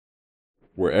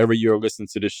Wherever you're listening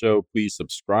to the show, please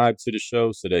subscribe to the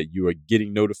show so that you are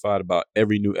getting notified about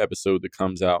every new episode that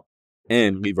comes out.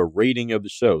 And leave a rating of the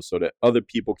show so that other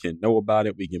people can know about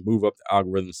it. We can move up the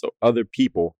algorithm so other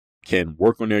people can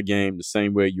work on their game the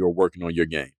same way you're working on your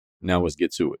game. Now let's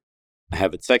get to it. I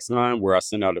have a text line where I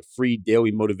send out a free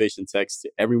daily motivation text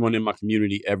to everyone in my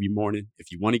community every morning.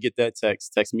 If you want to get that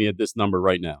text me at this number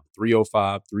right now,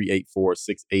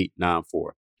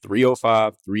 305-384-6894.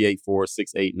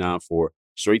 305-384-6894.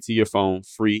 Straight to your phone,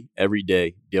 free, every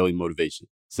day, daily motivation.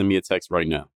 Send me a text right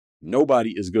now.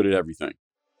 Nobody is good at everything.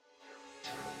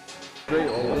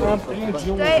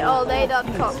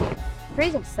 StrayAllDay.com.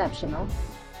 Pretty exceptional.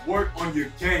 Work on your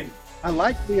game. I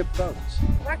like the approach.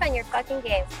 Work on your fucking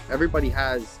game. Everybody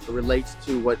relates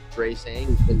to what Dre's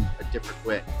saying in a different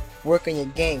way. Work on your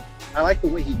game. I like the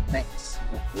way he thinks.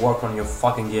 Work on your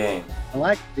fucking game. I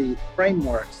like the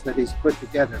frameworks that he's put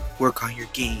together. Work on your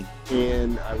game.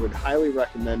 And I would highly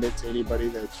recommend it to anybody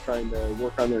that's trying to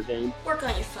work on their game. Work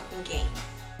on your fucking game.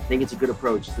 I think it's a good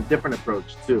approach. It's a different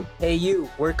approach, too. Hey, you,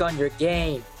 work on your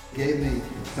game. Gave me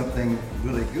something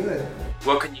really good.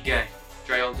 Work on your game.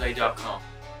 StrayAllDay.com.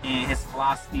 And his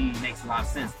philosophy makes a lot of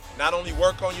sense. Not only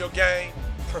work on your game,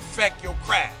 perfect your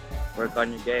craft. Work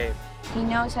on your game. He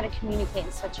knows how to communicate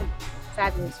in such a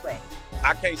fabulous way.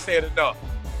 I can't say it enough.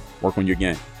 Work on your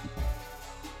game.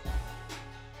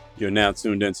 You're now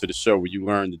tuned into the show where you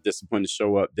learn the discipline to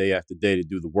show up day after day to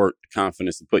do the work, the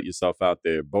confidence to put yourself out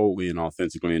there boldly and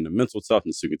authentically, and the mental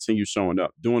toughness to continue showing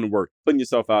up, doing the work, putting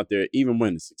yourself out there, even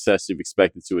when the success you've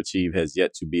expected to achieve has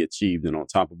yet to be achieved. And on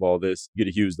top of all this, you get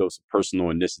a huge dose of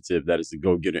personal initiative. That is the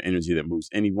go-getter energy that moves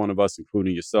any one of us,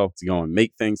 including yourself, to go and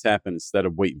make things happen instead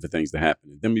of waiting for things to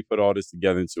happen. And then we put all this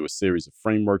together into a series of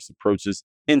frameworks, approaches,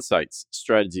 insights,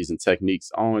 strategies, and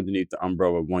techniques, all underneath the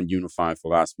umbrella of one unifying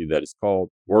philosophy that is called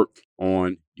work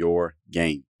on your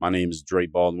game. My name is Dre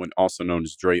Baldwin, also known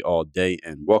as Dre All Day,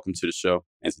 and welcome to the show.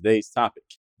 And today's topic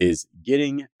is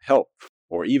getting help,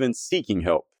 or even seeking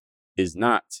help, is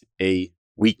not a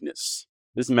weakness.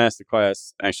 This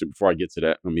masterclass, actually, before I get to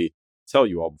that, let me tell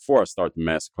you all, before I start the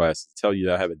masterclass, tell you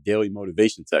that I have a daily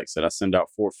motivation text that I send out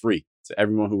for free to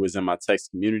everyone who is in my text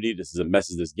community. This is a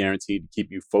message that's guaranteed to keep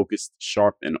you focused,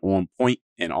 sharp, and on point.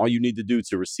 And all you need to do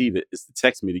to receive it is to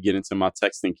text me to get into my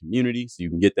texting community so you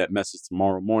can get that message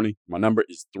tomorrow morning. My number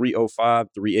is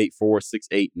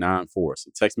 305-384-6894.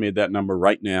 So text me at that number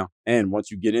right now. And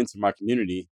once you get into my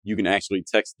community, you can actually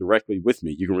text directly with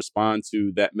me. You can respond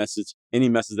to that message, any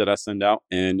message that I send out,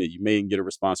 and you may get a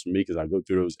response from me because I go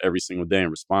through those every single day and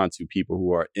respond to people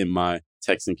who are in my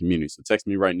texting community. So text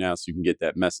me right now so you can get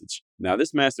that message. Now,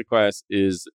 this masterclass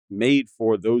is made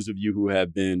for those of you who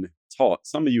have been taught.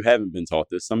 Some of you haven't been taught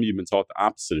this. Some of you have been taught the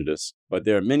opposite of this. But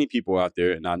there are many people out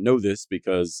there, and I know this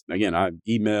because, again, I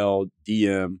email,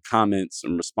 DM, comments,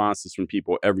 and responses from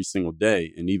people every single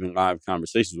day, and even live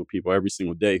conversations with people every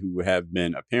single day who have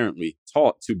been apparently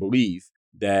taught to believe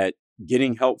that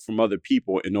getting help from other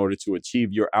people in order to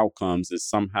achieve your outcomes is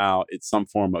somehow, it's some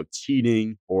form of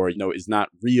cheating, or, is not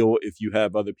real if you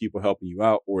have other people helping you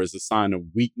out, or is a sign of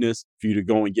weakness for you to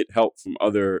go and get help from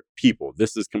other people.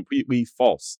 This is completely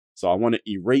false. So I want to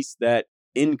erase that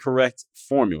incorrect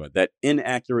formula, that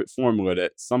inaccurate formula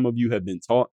that some of you have been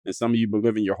taught and some of you have been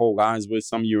living your whole lives with.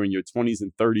 Some of you are in your 20s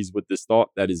and 30s with this thought.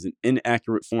 That is an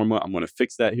inaccurate formula. I'm going to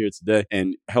fix that here today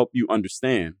and help you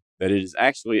understand that it is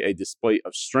actually a display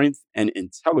of strength and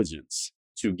intelligence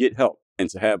to get help and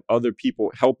to have other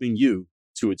people helping you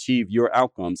to achieve your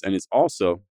outcomes. And it's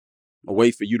also a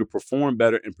way for you to perform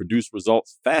better and produce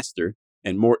results faster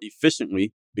and more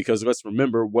efficiently, because let's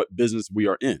remember what business we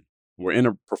are in. We're in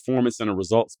a performance and a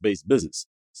results-based business.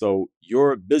 So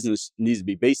your business needs to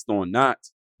be based on not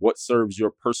what serves your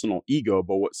personal ego,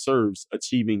 but what serves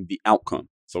achieving the outcome.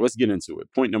 So let's get into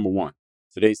it. Point number one.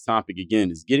 Today's topic, again,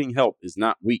 is getting help is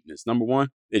not weakness. Number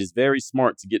one, it is very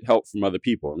smart to get help from other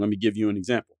people. Let me give you an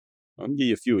example. Let me give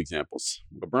you a few examples.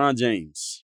 LeBron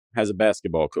James has a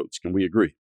basketball coach. Can we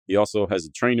agree? He also has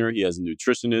a trainer. He has a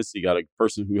nutritionist. He got a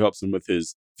person who helps him with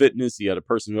his fitness. He got a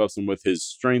person who helps him with his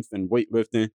strength and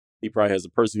weightlifting. He probably has a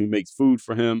person who makes food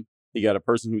for him. He got a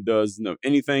person who does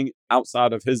anything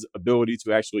outside of his ability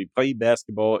to actually play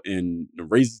basketball and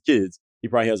raise his kids. He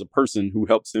probably has a person who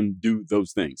helps him do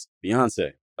those things.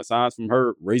 Beyonce, aside from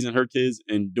her raising her kids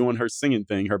and doing her singing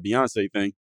thing, her Beyonce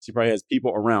thing, she probably has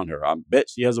people around her. I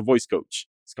bet she has a voice coach.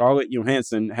 Scarlett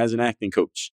Johansson has an acting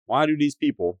coach. Why do these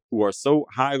people who are so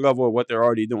high level at what they're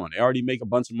already doing, they already make a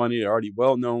bunch of money, they're already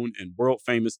well known and world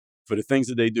famous for the things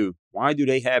that they do, why do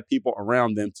they have people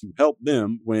around them to help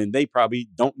them when they probably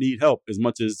don't need help as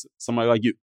much as somebody like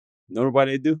you? Know what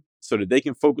they do? So that they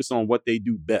can focus on what they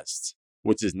do best.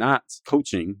 which is not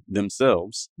coaching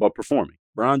themselves, but performing.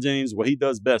 LeBron James, what he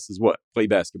does best is what? Play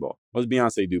basketball. What does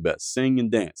Beyonce do best? Sing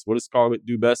and dance. What does Scarlett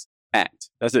do best? Act.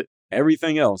 That's it.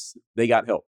 Everything else, they got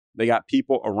help. They got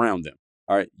people around them.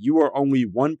 All right. You are only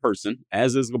one person,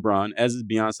 as is LeBron, as is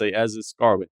Beyonce, as is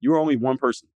Scarlett. You are only one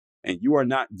person, and you are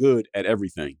not good at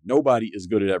everything. Nobody is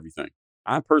good at everything.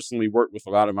 I personally work with a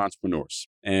lot of entrepreneurs,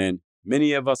 and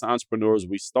many of us entrepreneurs,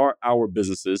 we start our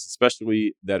businesses,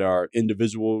 especially that are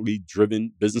individually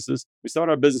driven businesses. We start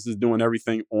our businesses doing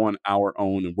everything on our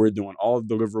own, and we're doing all the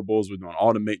deliverables, we're doing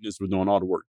all the maintenance, we're doing all the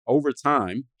work. Over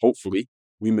time, hopefully,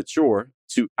 we mature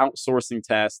to outsourcing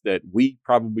tasks that we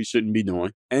probably shouldn't be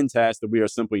doing and tasks that we are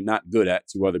simply not good at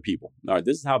to other people. All right,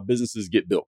 this is how businesses get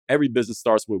built. Every business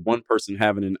starts with one person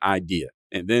having an idea,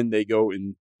 and then they go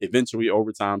and eventually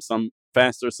over time, some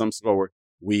faster, some slower,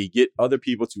 we get other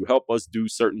people to help us do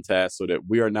certain tasks so that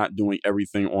we are not doing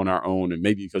everything on our own, and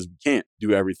maybe because we can't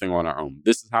do everything on our own.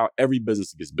 This is how every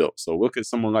business gets built. So look at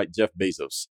someone like Jeff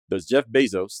Bezos. Does Jeff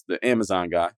Bezos, the Amazon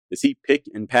guy, does he pick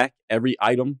and pack every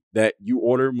item that you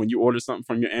order when you order something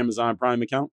from your Amazon Prime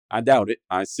account? I doubt it.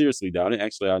 I seriously doubt it.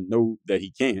 Actually, I know that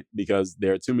he can't because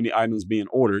there are too many items being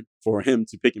ordered for him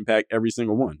to pick and pack every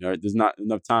single one. All right, there's not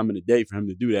enough time in the day for him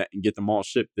to do that and get them all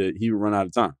shipped that he would run out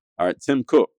of time. All right, Tim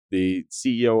Cook, the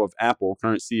CEO of Apple,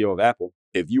 current CEO of Apple,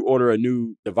 if you order a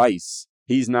new device,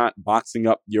 he's not boxing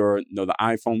up the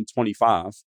iPhone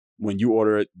 25 when you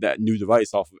order that new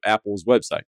device off of Apple's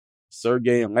website.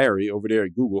 Sergey and Larry over there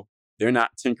at Google, they're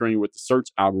not tinkering with the search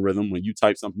algorithm when you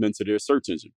type something into their search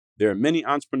engine. There are many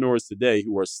entrepreneurs today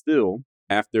who are still,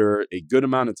 after a good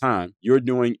amount of time, you're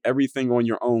doing everything on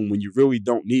your own when you really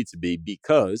don't need to be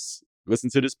because, listen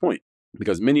to this point,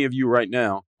 because many of you right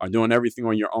now are doing everything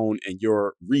on your own, and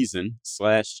your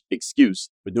reason/excuse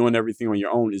for doing everything on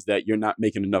your own is that you're not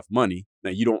making enough money.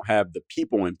 Now, you don't have the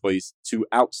people in place to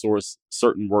outsource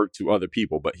certain work to other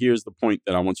people. But here's the point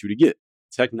that I want you to get.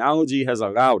 Technology has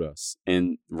allowed us,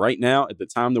 and right now, at the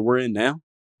time that we're in now,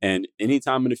 and any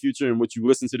time in the future in which you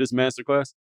listen to this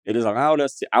masterclass, it has allowed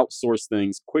us to outsource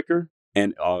things quicker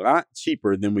and a lot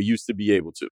cheaper than we used to be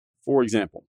able to. For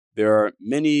example, there are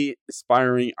many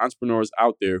aspiring entrepreneurs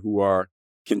out there who are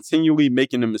continually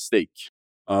making a mistake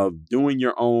of doing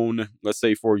your own, let's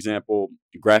say, for example,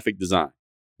 graphic design,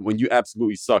 when you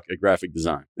absolutely suck at graphic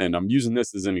design. And I'm using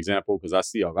this as an example because I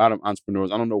see a lot of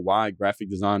entrepreneurs. I don't know why graphic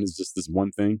design is just this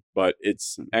one thing, but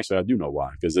actually I do know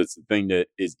why, because it's a thing that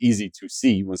is easy to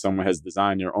see when someone has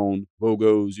designed their own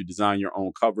logos, you design your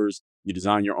own covers, you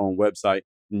design your own website.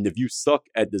 And if you suck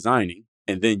at designing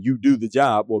and then you do the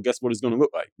job, well, guess what it's going to look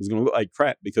like? It's going to look like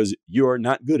crap because you're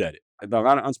not good at it. There are a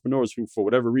lot of entrepreneurs who, for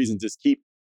whatever reason, just keep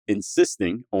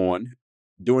insisting on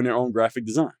doing their own graphic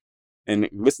design. And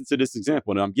listen to this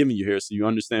example that I'm giving you here so you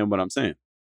understand what I'm saying.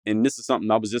 And this is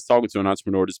something I was just talking to an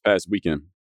entrepreneur this past weekend,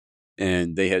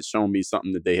 and they had shown me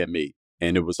something that they had made.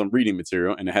 And it was some reading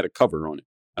material, and it had a cover on it.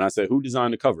 And I said, who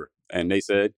designed the cover? And they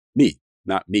said, me.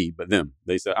 Not me, but them.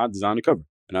 They said, I designed the cover.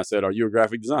 And I said, are you a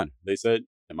graphic designer? They said,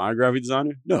 am I a graphic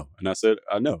designer? No. And I said,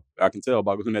 I know. I can tell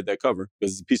by looking at that cover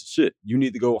because it's a piece of shit. You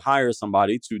need to go hire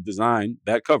somebody to design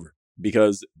that cover,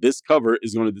 because this cover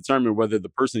is going to determine whether the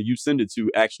person you send it to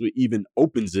actually even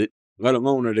opens it, let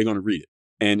alone are they going to read it.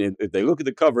 And if they look at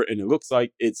the cover and it looks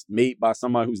like it's made by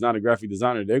somebody who's not a graphic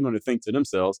designer, they're going to think to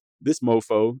themselves, this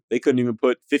mofo, they couldn't even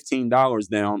put $15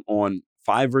 down on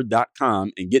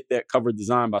Fiverr.com and get that cover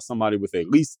designed by somebody with at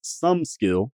least some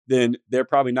skill, then they're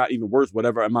probably not even worth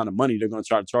whatever amount of money they're going to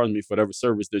try to charge me for whatever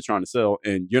service they're trying to sell,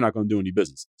 and you're not going to do any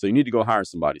business. So you need to go hire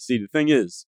somebody. See, the thing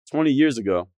is, 20 years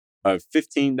ago, a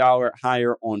 $15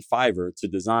 hire on Fiverr to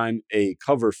design a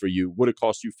cover for you would have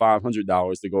cost you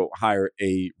 $500 to go hire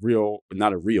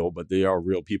but they are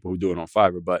real people who do it on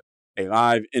Fiverr, but a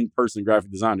live in-person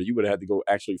graphic designer. You would have had to go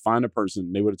actually find a person.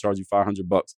 And they would have charged you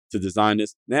 $500 to design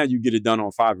this. Now you get it done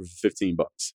on Fiverr for $15.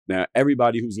 Now,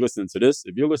 everybody who's listening to this,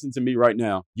 if you're listening to me right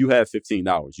now, you have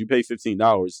 $15. You pay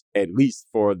 $15 at least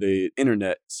for the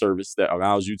internet service that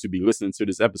allows you to be listening to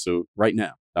this episode right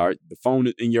now. All right. The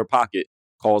phone in your pocket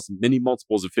costs many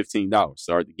multiples of $15.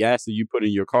 All right. The gas that you put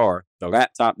in your car, the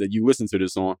laptop that you listen to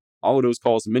this on, all of those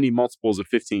cost many multiples of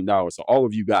 $15. So all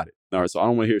of you got it. All right. So I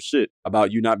don't want to hear shit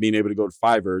about you not being able to go to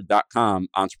Fiverr.com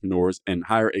entrepreneurs and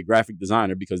hire a graphic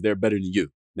designer because they're better than you.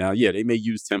 Now, yeah, they may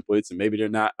use templates and maybe they're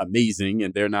not amazing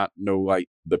and they're not like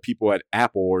the people at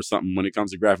Apple or something when it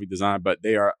comes to graphic design, but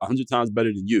they are 100 times better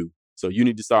than you. So you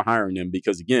need to start hiring them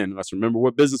because, again, let's remember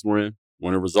what business we're in. We're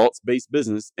in a results-based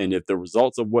business. And if the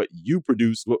results of what you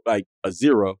produce look like a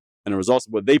 0 and the results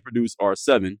of what they produce are a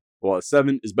 7, well, a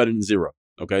 7 is better than 0.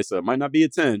 Okay, so it might not be a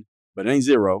 10, but it ain't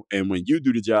 0. And when you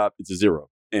do the job, it's a 0.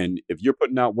 And if you're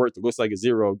putting out work that looks like a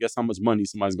zero, guess how much money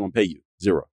somebody's going to pay you?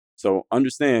 Zero. So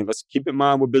understand, let's keep in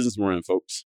mind what business we're in,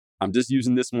 folks. I'm just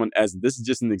using this is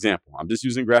just an example. I'm just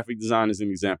using graphic design as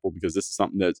an example because this is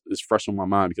something that is fresh on my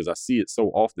mind because I see it so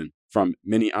often from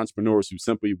many entrepreneurs who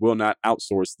simply will not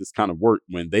outsource this kind of work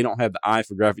when they don't have the eye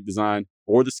for graphic design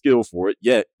or the skill for it.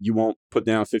 Yet you won't put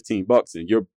down $15 and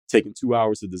you're taking 2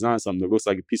 hours to design something that looks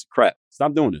like a piece of crap.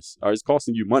 Stop doing this. All right, it's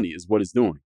costing you money is what it's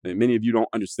doing. And many of you don't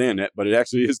understand that, but it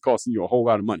actually is costing you a whole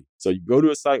lot of money. So you go to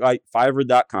a site like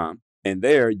Fiverr.com and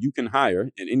there you can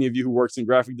hire, and any of you who works in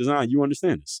graphic design, you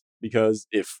understand this. Because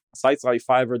if sites like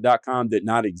Fiverr.com did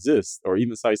not exist, or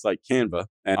even sites like Canva,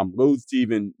 and I'm loath to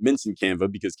even mention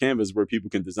Canva because Canva is where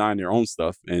people can design their own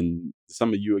stuff. And some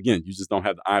of you, again, you just don't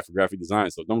have the eye for graphic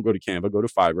design. So don't go to Canva, go to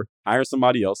Fiverr, hire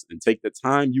somebody else and take the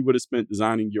time you would have spent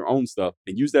designing your own stuff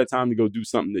and use that time to go do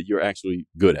something that you're actually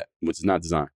good at, which is not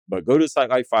design. But go to a site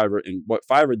like Fiverr. And what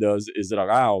Fiverr does is it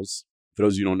allows, for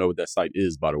those of you who don't know what that site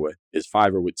is, by the way, is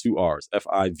Fiverr with 2 R's,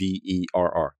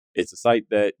 Fiverr. It's a site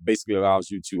that basically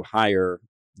allows you to hire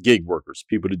gig workers,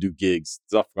 people to do gigs,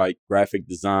 stuff like graphic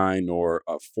design or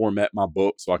format my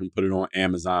book so I can put it on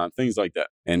Amazon, things like that.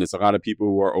 And it's a lot of people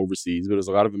who are overseas, but there's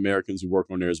a lot of Americans who work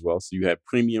on there as well. So you have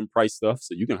premium price stuff.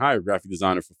 So you can hire a graphic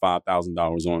designer for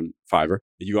 $5,000 on Fiverr.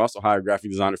 And you also hire a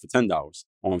graphic designer for $10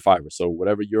 on Fiverr. So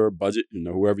whatever your budget,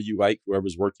 whoever you like,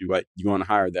 whoever's work you like, you're going to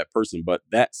hire that person. But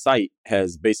that site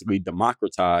has basically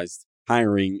democratized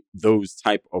hiring those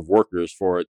type of workers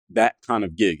for that kind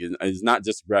of gig. It's not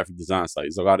just a graphic design site.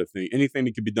 It's a lot of things. Anything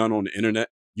that can be done on the internet,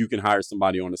 you can hire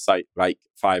somebody on a site like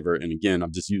Fiverr. And again,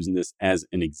 I'm just using this as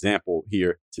an example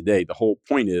here today. The whole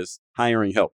point is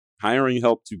hiring help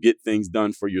to get things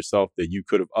done for yourself that you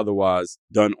could have otherwise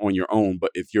done on your own.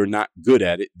 But if you're not good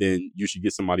at it, then you should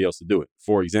get somebody else to do it.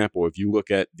 For example, if you look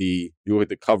at the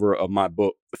cover of my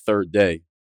book, The Third Day,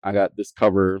 I got this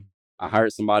cover. I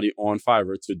hired somebody on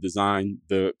Fiverr to design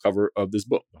the cover of this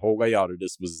book. The whole layout of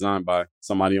this was designed by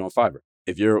somebody on Fiverr.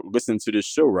 If you're listening to this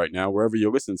show right now, wherever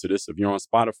you're listening to this, if you're on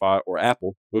Spotify or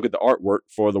Apple, look at the artwork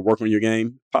for the Work on Your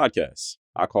Game podcast.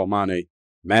 I call mine a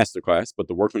masterclass, but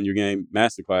the Work on Your Game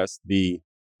masterclass, the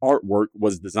artwork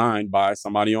was designed by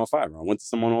somebody on Fiverr. I went to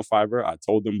someone on Fiverr. I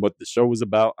told them what the show was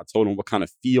about. I told them what kind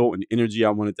of feel and energy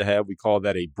I wanted to have. We call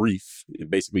that a brief.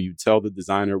 Basically, you tell the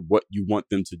designer what you want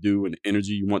them to do and the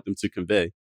energy you want them to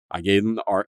convey. I gave them the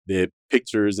art, the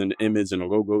pictures and the image and the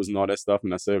logos and all that stuff.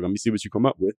 And I said, let me see what you come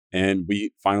up with. And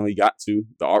we finally got to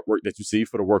the artwork that you see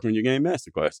for the Work on Your Game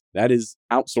masterclass. That is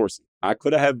outsourcing. I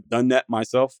could have done that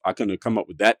myself. I couldn't have come up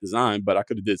with that design, but I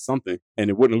could have did something and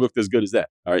it wouldn't have looked as good as that.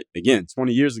 All right. Again,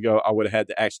 20 years ago, I would have had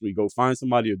to actually go find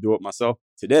somebody to do it myself.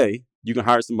 Today, you can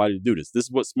hire somebody to do this. This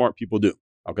is what smart people do.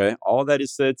 Okay. All that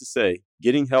is said to say,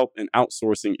 getting help and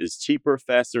outsourcing is cheaper,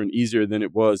 faster, and easier than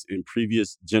it was in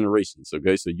previous generations.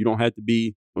 Okay. So you don't have to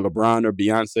be LeBron or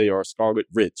Beyonce or Scarlett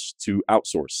Rich to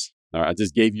outsource. All right, I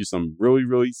just gave you some really,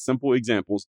 really simple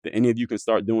examples that any of you can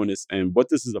start doing this. And what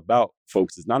this is about,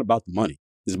 folks, is not about the money.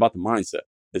 It's about the mindset.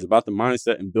 It's about the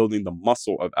mindset and building the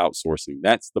muscle of outsourcing.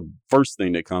 That's the first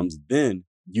thing that comes. Then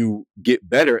you get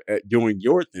better at doing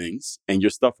your things and your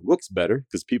stuff looks better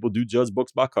because people do judge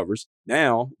books by covers.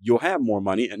 Now you'll have more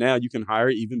money and now you can hire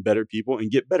even better people and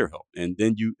get better help. And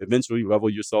then you eventually level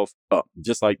yourself up,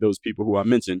 just like those people who I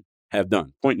mentioned have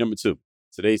done. Point number 2.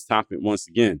 Today's topic, once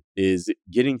again, is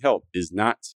getting help is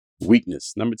not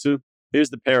weakness. Number 2,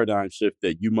 here's the paradigm shift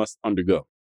that you must undergo.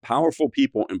 Powerful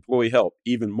people employ help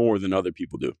even more than other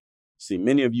people do. See,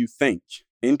 many of you think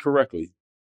incorrectly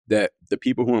that the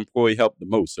people who employ help the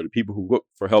most or the people who look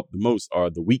for help the most are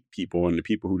the weak people and the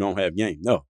people who don't have game.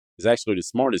 No, it's actually the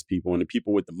smartest people and the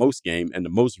people with the most game and the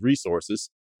most resources.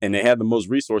 And they have the most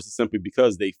resources simply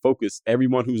because they focus,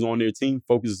 everyone who's on their team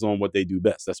focuses on what they do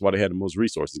best. That's why they have the most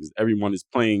resources, because everyone is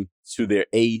playing to their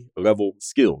A level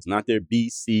skills, not their B,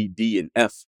 C, D, and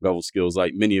F level skills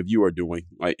like many of you are doing,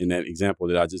 like in that example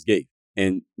that I just gave.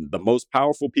 And the most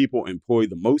powerful people employ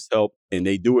the most help and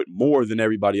they do it more than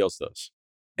everybody else does.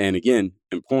 And again,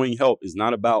 employing help is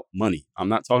not about money. I'm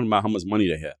not talking about how much money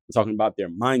they have. I'm talking about their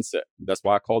mindset. That's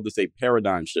why I call this a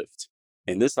paradigm shift.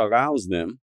 And this allows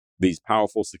them, these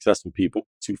powerful, successful people,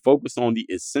 to focus on the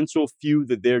essential few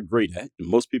that they're great at. And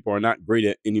most people are not great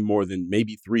at any more than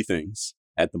maybe 3 things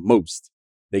at the most.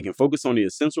 They can focus on the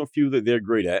essential few that they're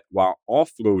great at while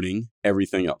offloading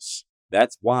everything else.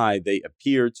 That's why they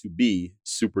appear to be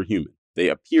superhuman. They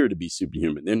appear to be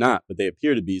superhuman. They're not, but they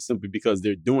appear to be simply because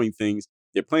they're doing things.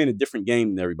 They're playing a different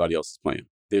game than everybody else is playing.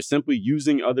 They're simply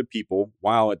using other people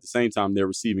while at the same time they're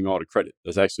receiving all the credit.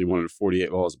 That's actually one of the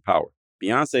 48 laws of power.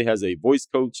 Beyonce has a voice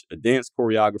coach, a dance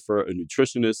choreographer, a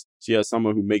nutritionist. She has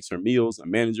someone who makes her meals, a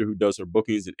manager who does her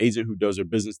bookings, an agent who does her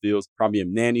business deals, probably a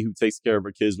nanny who takes care of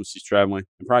her kids when she's traveling,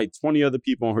 and probably 20 other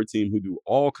people on her team who do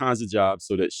all kinds of jobs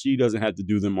so that she doesn't have to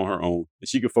do them on her own, and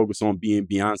she can focus on being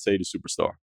Beyonce the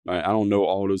superstar. Right? I don't know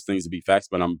all those things to be facts,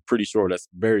 but I'm pretty sure that's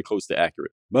very close to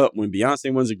accurate. But when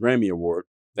Beyonce wins a Grammy Award,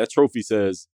 that trophy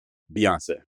says Beyonce.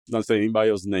 It doesn't say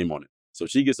anybody else's name on it. So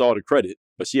she gets all the credit,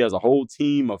 but she has a whole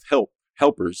team of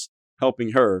helpers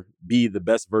helping her be the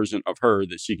best version of her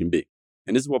that she can be.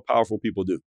 And this is what powerful people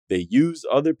do. They use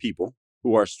other people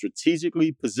who are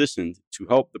strategically positioned to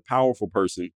help the powerful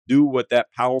person do what that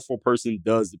powerful person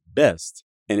does best.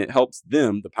 And it helps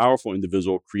them, the powerful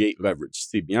individual, create leverage.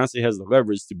 See, Beyonce has the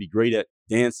leverage to be great at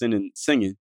dancing and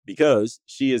singing because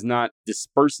she is not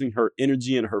dispersing her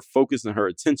energy and her focus and her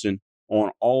attention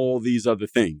on all these other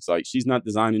things. Like, she's not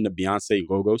designing the Beyonce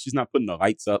logo. She's not putting the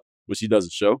lights up when she does a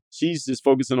show. She's just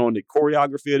focusing on the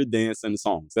choreography of the dance and the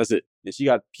songs. That's it. And she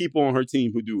got people on her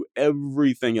team who do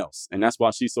everything else. And that's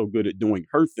why she's so good at doing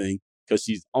her thing, because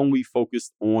she's only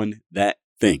focused on that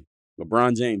thing.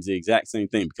 LeBron James, the exact same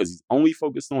thing, because he's only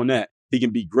focused on that. He can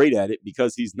be great at it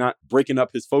because he's not breaking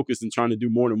up his focus and trying to do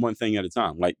more than one thing at a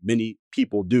time, like many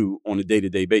people do on a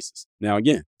day-to-day basis. Now,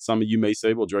 again, some of you may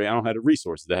say, well, Dre, I don't have the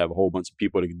resources to have a whole bunch of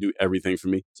people that can do everything for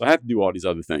me, so I have to do all these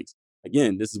other things.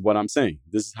 Again, this is what I'm saying.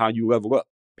 This is how you level up.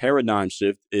 Paradigm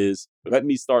shift is, let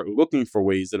me start looking for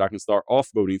ways that I can start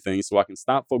offloading things so I can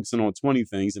stop focusing on 20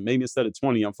 things, and maybe instead of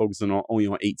 20, I'm focusing on only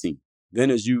on 18. Then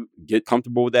as you get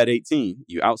comfortable with that 18,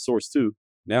 you outsource 2.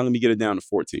 Now let me get it down to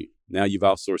 14. Now you've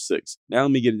outsourced 6. Now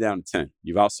let me get it down to 10.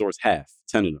 You've outsourced half,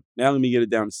 10 of them. Now let me get it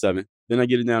down to 7. Then I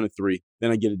get it down to 3.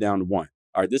 Then I get it down to 1.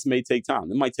 All right, this may take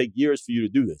time. It might take years for you to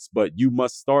do this, but you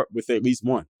must start with at least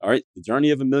 1. All right, the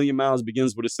journey of a million miles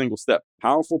begins with a single step.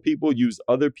 Powerful people use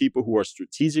other people who are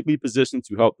strategically positioned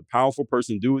to help the powerful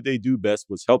person do what they do best,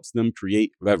 which helps them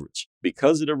create leverage.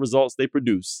 Because of the results they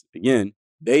produce, again,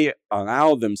 they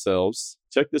allow themselves,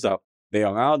 check this out, they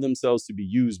allow themselves to be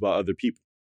used by other people.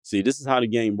 See, this is how the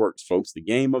game works, folks. The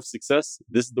game of success,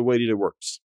 this is the way that it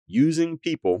works. Using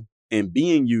people and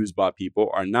being used by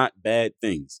people are not bad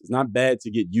things. It's not bad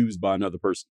to get used by another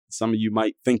person. Some of you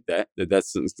might think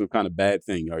that's some kind of bad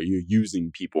thing, or you're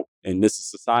using people. And this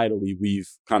is societally, we've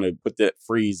kind of put that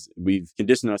phrase, we've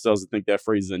conditioned ourselves to think that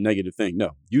phrase is a negative thing.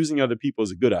 No, using other people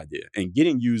is a good idea. And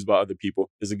getting used by other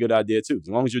people is a good idea too, as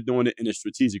long as you're doing it in a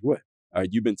strategic way. All right,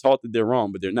 you've been taught that they're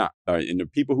wrong, but they're not. All right, and the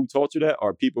people who taught you that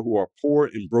are people who are poor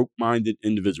and broke-minded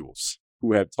individuals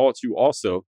who have taught you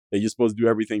also that you're supposed to do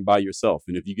everything by yourself.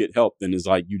 And if you get help, then it's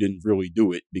like you didn't really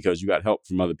do it because you got help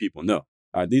from other people. No.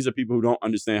 All right, these are people who don't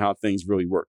understand how things really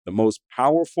work. The most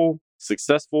powerful,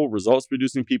 successful,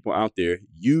 results-producing people out there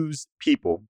use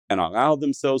people and allow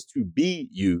themselves to be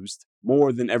used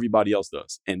more than everybody else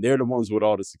does. And they're the ones with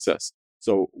all the success.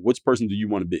 So which person do you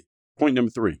want to be? Point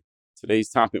number 3. Today's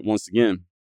topic, once again,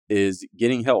 is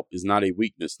getting help is not a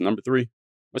weakness. Number 3,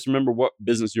 let's remember what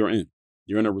business you're in.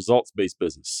 You're in a results-based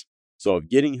business. So if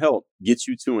getting help gets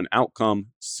you to an outcome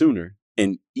sooner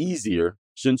and easier,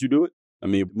 shouldn't you do it? I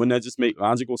mean, wouldn't that just make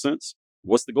logical sense?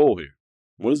 What's the goal here?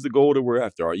 What is the goal that we're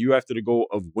after? Are you after the goal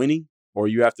of winning, or are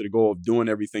you after the goal of doing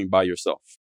everything by yourself?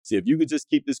 See, if you could just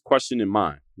keep this question in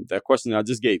mind, that question that I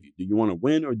just gave you, do you want to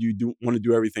win, or do you want to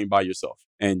do everything by yourself?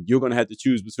 And you're going to have to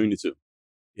choose between the two.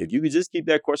 If you could just keep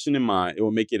that question in mind, it will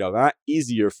make it a lot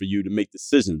easier for you to make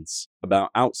decisions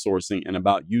about outsourcing and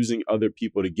about using other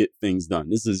people to get things done.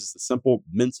 This is just a simple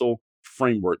mental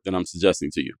framework that I'm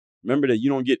suggesting to you. Remember that you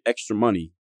don't get extra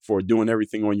money for doing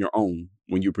everything on your own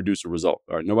when you produce a result.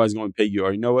 All right, nobody's going to pay you.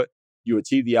 Or you know what? You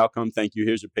achieved the outcome. Thank you.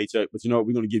 Here's your paycheck. But you know what?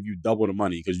 We're going to give you double the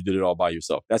money because you did it all by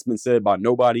yourself. That's been said by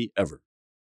nobody ever.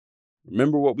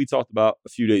 Remember what we talked about a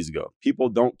few days ago. People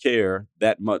don't care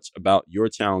that much about your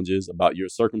challenges, about your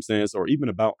circumstance, or even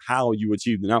about how you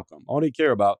achieved an outcome. All they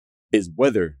care about is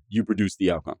whether you produce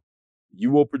the outcome. You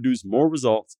will produce more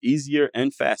results easier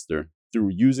and faster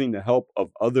through using the help of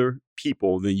other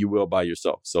people than you will by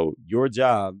yourself. So your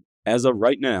job as of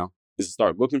right now is to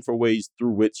start looking for ways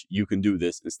through which you can do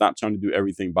this and stop trying to do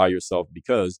everything by yourself,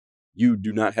 because you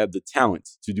do not have the talent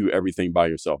to do everything by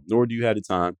yourself, nor do you have the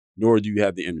time, nor do you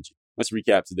have the energy. Let's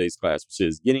recap today's class, which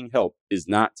is getting help is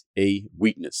not a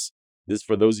weakness. This is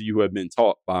for those of you who have been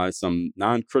taught by some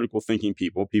non-critical thinking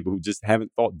people who just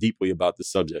haven't thought deeply about the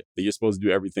subject, that you're supposed to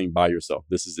do everything by yourself.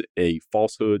 This is a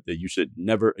falsehood that you should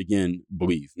never again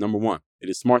believe. Number 1, it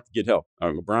is smart to get help.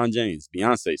 LeBron James,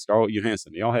 Beyonce, Scarlett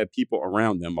Johansson, they all have people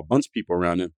around them, a bunch of people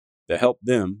around them that help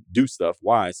them do stuff.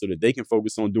 Why? So that they can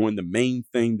focus on doing the main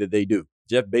thing that they do.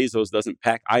 Jeff Bezos doesn't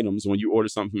pack items when you order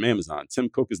something from Amazon. Tim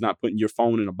Cook is not putting your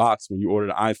phone in a box when you order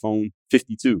the iPhone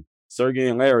 52. Sergey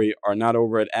and Larry are not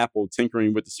over at Apple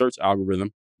tinkering with the search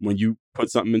algorithm when you put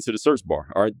something into the search bar.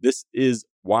 All right, this is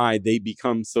why they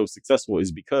become so successful,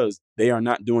 is because they are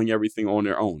not doing everything on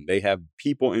their own. They have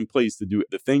people in place to do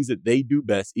the things that they do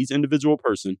best, each individual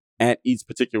person at each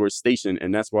particular station.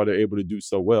 And that's why they're able to do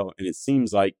so well. And it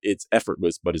seems like it's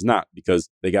effortless, but it's not, because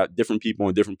they got different people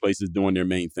in different places doing their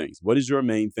main things. What is your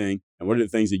main thing? And what are the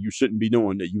things that you shouldn't be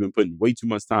doing that you've been putting way too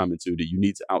much time into that you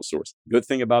need to outsource? Good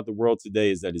thing about the world today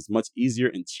is that it's much easier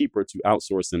and cheaper to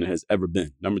outsource than it has ever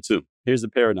been. Number two, here's the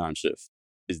paradigm shift,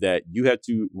 is that you have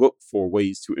to look for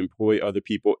ways to employ other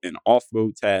people and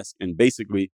offload tasks and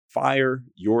basically fire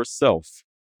yourself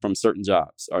from certain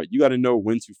jobs. All right, you got to know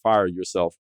when to fire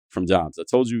yourself from jobs. I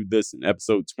told you this in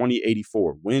episode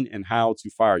 2084, when and how to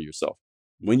fire yourself.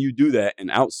 When you do that and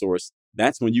outsource,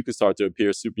 that's when you can start to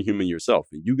appear superhuman yourself.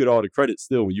 And you get all the credit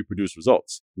still when you produce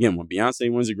results. Again, when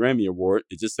Beyonce wins a Grammy Award,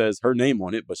 it just says her name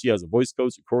on it, but she has a voice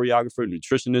coach, a choreographer, a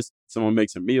nutritionist, someone who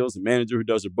makes her meals, a manager who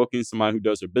does her bookings, somebody who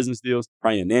does her business deals,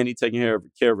 probably a nanny taking care of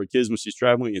her kids when she's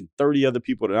traveling, and 30 other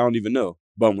people that I don't even know.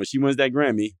 But when she wins that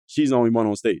Grammy, she's the only one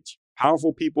on stage.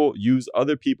 Powerful people use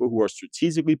other people who are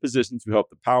strategically positioned to help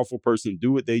the powerful person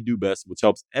do what they do best, which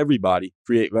helps everybody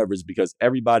create leverage because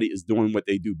everybody is doing what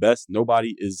they do best.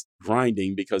 Nobody is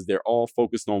grinding because they're all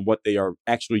focused on what they are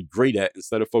actually great at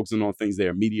instead of focusing on things they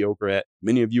are mediocre at.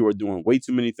 Many of you are doing way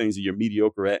too many things that you're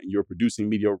mediocre at, and you're producing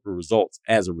mediocre results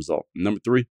as a result. Number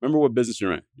three, remember what business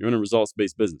you're in. You're in a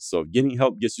results-based business. So if getting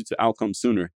help gets you to outcomes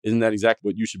sooner, isn't that exactly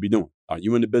what you should be doing? Are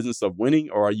you in the business of winning,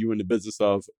 or are you in the business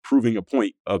of proving a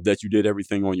point of that you did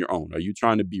everything on your own? Are you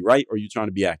trying to be right, or are you trying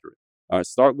to be accurate?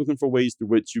 Start looking for ways through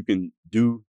which you can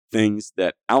do things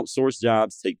that outsource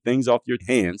jobs, take things off your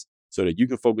hands so that you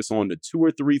can focus on the 2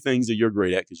 or 3 things that you're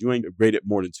great at, because you ain't great at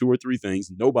more than 2 or 3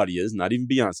 things. Nobody is, not even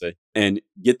Beyonce. And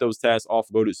get those tasks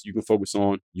offloaded so you can focus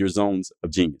on your zones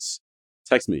of genius.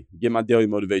 Text me. Get my daily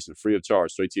motivation free of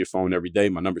charge straight to your phone every day.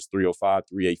 My number is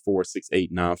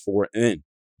 305-384-6894. And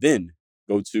then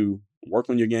go to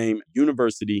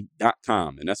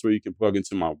workonyourgameuniversity.com. And that's where you can plug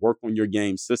into my Work on Your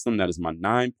Game system. That is my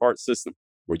 9-part system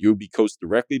where you'll be coached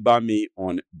directly by me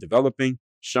on developing,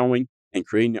 showing, and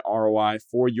creating the ROI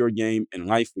for your game and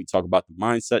life. We talk about the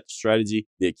mindset, strategy,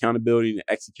 the accountability, the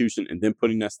execution, and then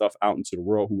putting that stuff out into the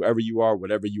world, whoever you are,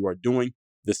 whatever you are doing.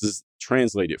 This is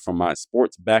translated from my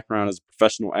sports background as a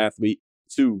professional athlete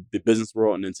to the business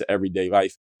world and into everyday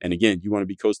life. And again, you want to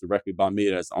be coached directly by me.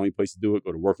 That's the only place to do it.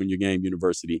 Go to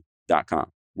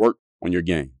workonyourgameuniversity.com. Work on your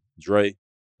game. Dre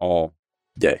all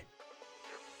day.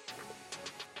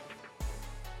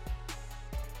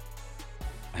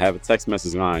 I have a text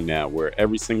message line now where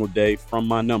every single day from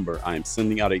my number, I am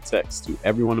sending out a text to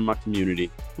everyone in my community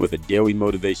with a daily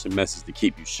motivation message to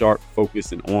keep you sharp,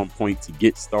 focused, and on point to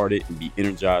get started and be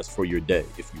energized for your day.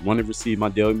 If you want to receive my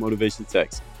daily motivation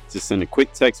text, just send a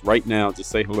quick text right now to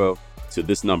say hello to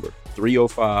this number,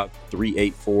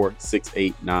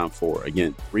 305-384-6894.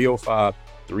 Again,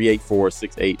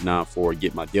 305-384-6894.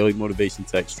 Get my daily motivation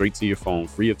text straight to your phone,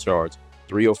 free of charge,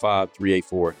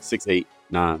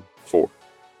 305-384-6894.